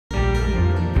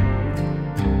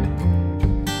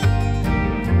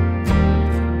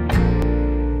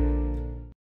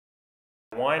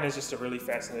wine is just a really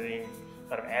fascinating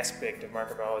kind of aspect of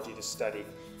microbiology to study.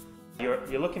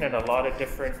 You're looking at a lot of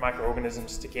different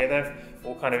microorganisms together,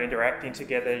 all kind of interacting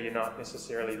together. You're not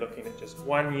necessarily looking at just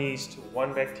one yeast or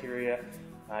one bacteria.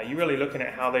 You're really looking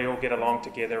at how they all get along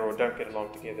together or don't get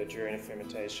along together during a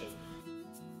fermentation.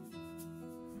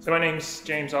 So my name's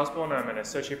James Osborne. I'm an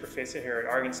associate professor here at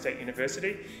Oregon State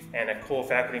University and a core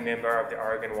faculty member of the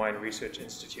Oregon Wine Research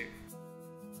Institute.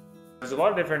 There's a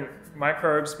lot of different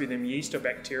microbes, be them yeast or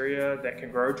bacteria, that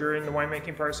can grow during the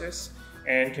winemaking process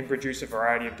and can produce a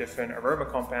variety of different aroma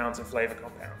compounds and flavor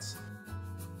compounds.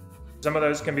 Some of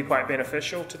those can be quite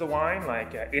beneficial to the wine,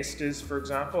 like esters, for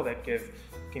example, that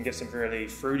can give some really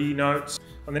fruity notes.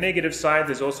 On the negative side,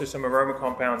 there's also some aroma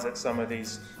compounds that some of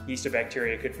these yeast or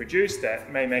bacteria could produce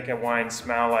that may make a wine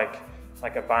smell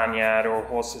like a barnyard or a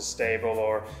horse's stable,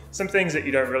 or some things that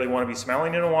you don't really want to be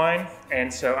smelling in a wine.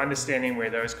 And so understanding where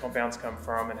those compounds come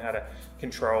from and how to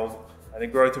control the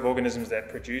growth of organisms that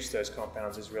produce those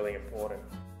compounds is really important.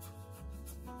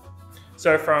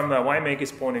 So from the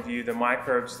winemaker's point of view, the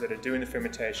microbes that are doing the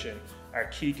fermentation are a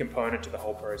key component to the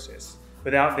whole process.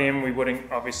 Without them, we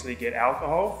wouldn't obviously get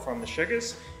alcohol from the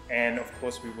sugars, and of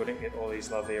course we wouldn't get all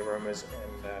these lovely aromas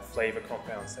and flavor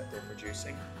compounds that they're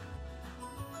producing.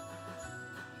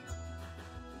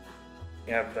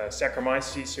 We have the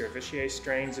Saccharomyces cerevisiae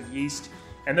strains of yeast,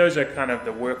 and those are kind of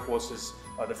the workhorses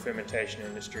of the fermentation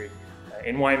industry.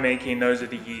 In winemaking, those are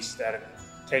the yeasts that are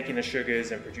taking the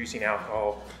sugars and producing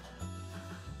alcohol.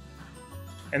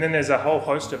 And then there's a whole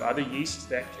host of other yeasts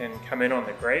that can come in on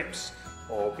the grapes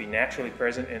or be naturally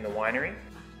present in the winery.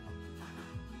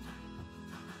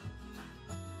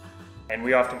 And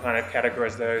we often kind of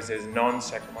categorize those as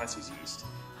non-Saccharomyces yeast.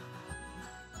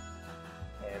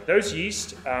 And those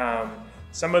yeast,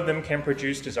 some of them can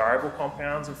produce desirable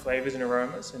compounds and flavors and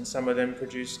aromas, and some of them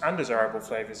produce undesirable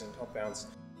flavors and compounds.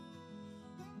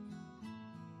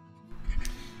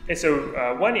 And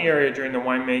so one area during the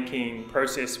winemaking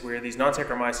process where these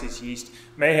non-Saccharomyces yeast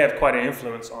may have quite an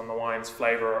influence on the wine's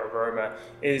flavor or aroma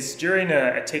is during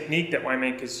a technique that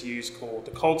winemakers use called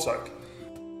the cold soak.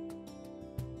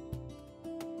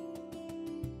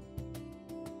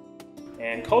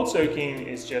 And cold soaking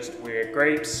is just where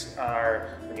grapes are,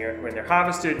 when they're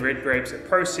harvested, red grapes are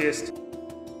processed.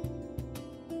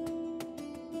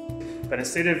 But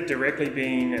instead of directly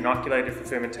being inoculated for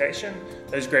fermentation,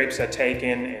 those grapes are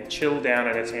taken and chilled down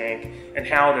in a tank and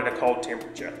held at a cold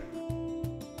temperature.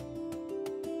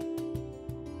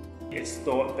 It's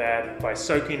thought that by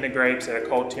soaking the grapes at a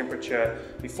cold temperature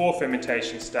before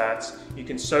fermentation starts, you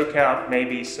can soak out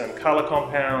maybe some color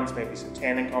compounds, maybe some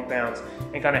tannin compounds,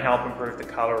 and kind of help improve the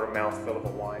color and mouthfeel of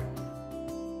a wine.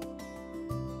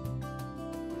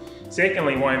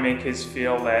 Secondly, winemakers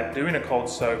feel that doing a cold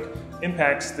soak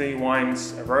impacts the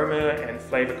wine's aroma and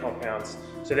flavor compounds,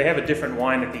 so they have a different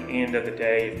wine at the end of the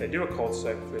day if they do a cold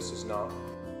soak versus not.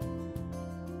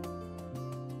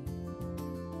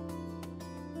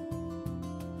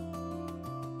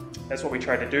 That's what we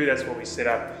tried to do. That's what we set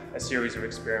up a series of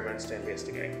experiments to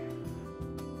investigate.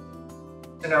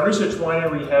 In our research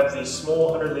winery, we have these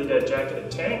small 100-litre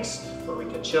jacketed tanks where we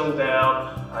can chill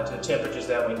down to the temperatures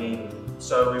that we need.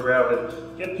 So we were able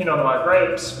to get Pinot Noir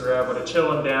grapes, we were able to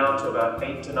chill them down to about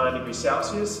 8 to 9 degrees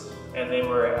Celsius, and then we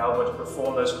were able to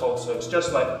perform those cold soaks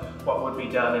just like what would be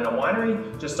done in a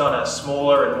winery, just on a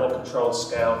smaller and more controlled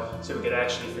scale, so we could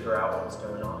actually figure out what was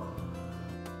going on.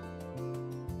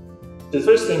 The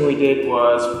first thing we did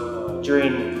was,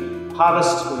 during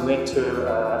harvest, we went to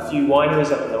a few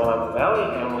wineries up in the Willamette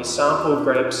Valley, and we sampled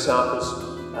grape samples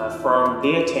from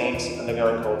their tanks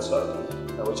undergoing cold soak.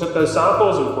 We took those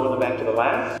samples and we brought them back to the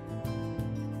lab,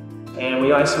 and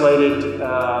we isolated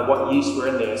what yeast were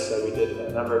in there. So we did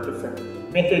a number of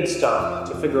different methods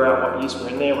to figure out what yeast were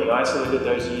in there. We isolated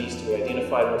those yeast, we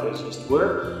identified what those yeast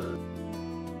were,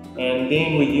 and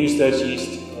then we used those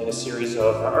yeast in a series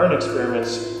of our own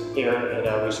experiments here in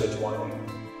our research winery.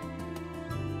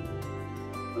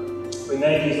 We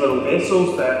made these little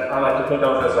vessels that I like to think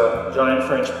of as a giant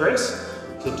French press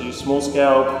to do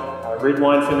small-scale red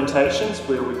wine fermentations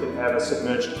where we could have a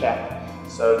submerged cap.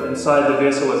 So inside the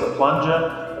vessel is a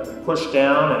plunger that we push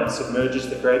down and it submerges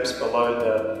the grapes below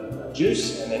the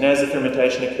juice, and then as the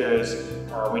fermentation occurs,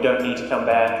 we don't need to come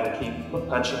back and keep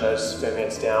punching those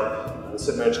ferments down. The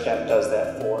submerged cap does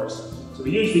that for us. So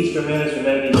we use these fermenters, we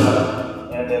made these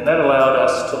up, and then that allowed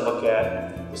us to look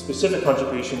at the specific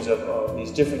contributions of these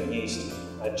different yeast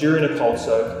during a cold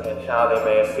soak and how they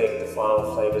may affect the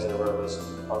final flavors and aromas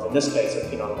of, in this case, a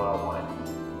Pinot Noir wine.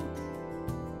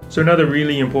 So another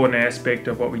really important aspect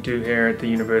of what we do here at the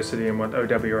university and what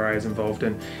OWRI is involved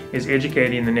in is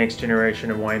educating the next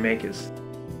generation of winemakers.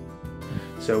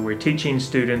 So we're teaching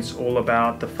students all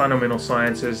about the fundamental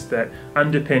sciences that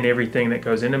underpin everything that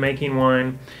goes into making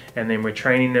wine, and then we're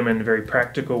training them in very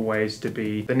practical ways to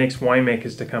be the next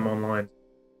winemakers to come online.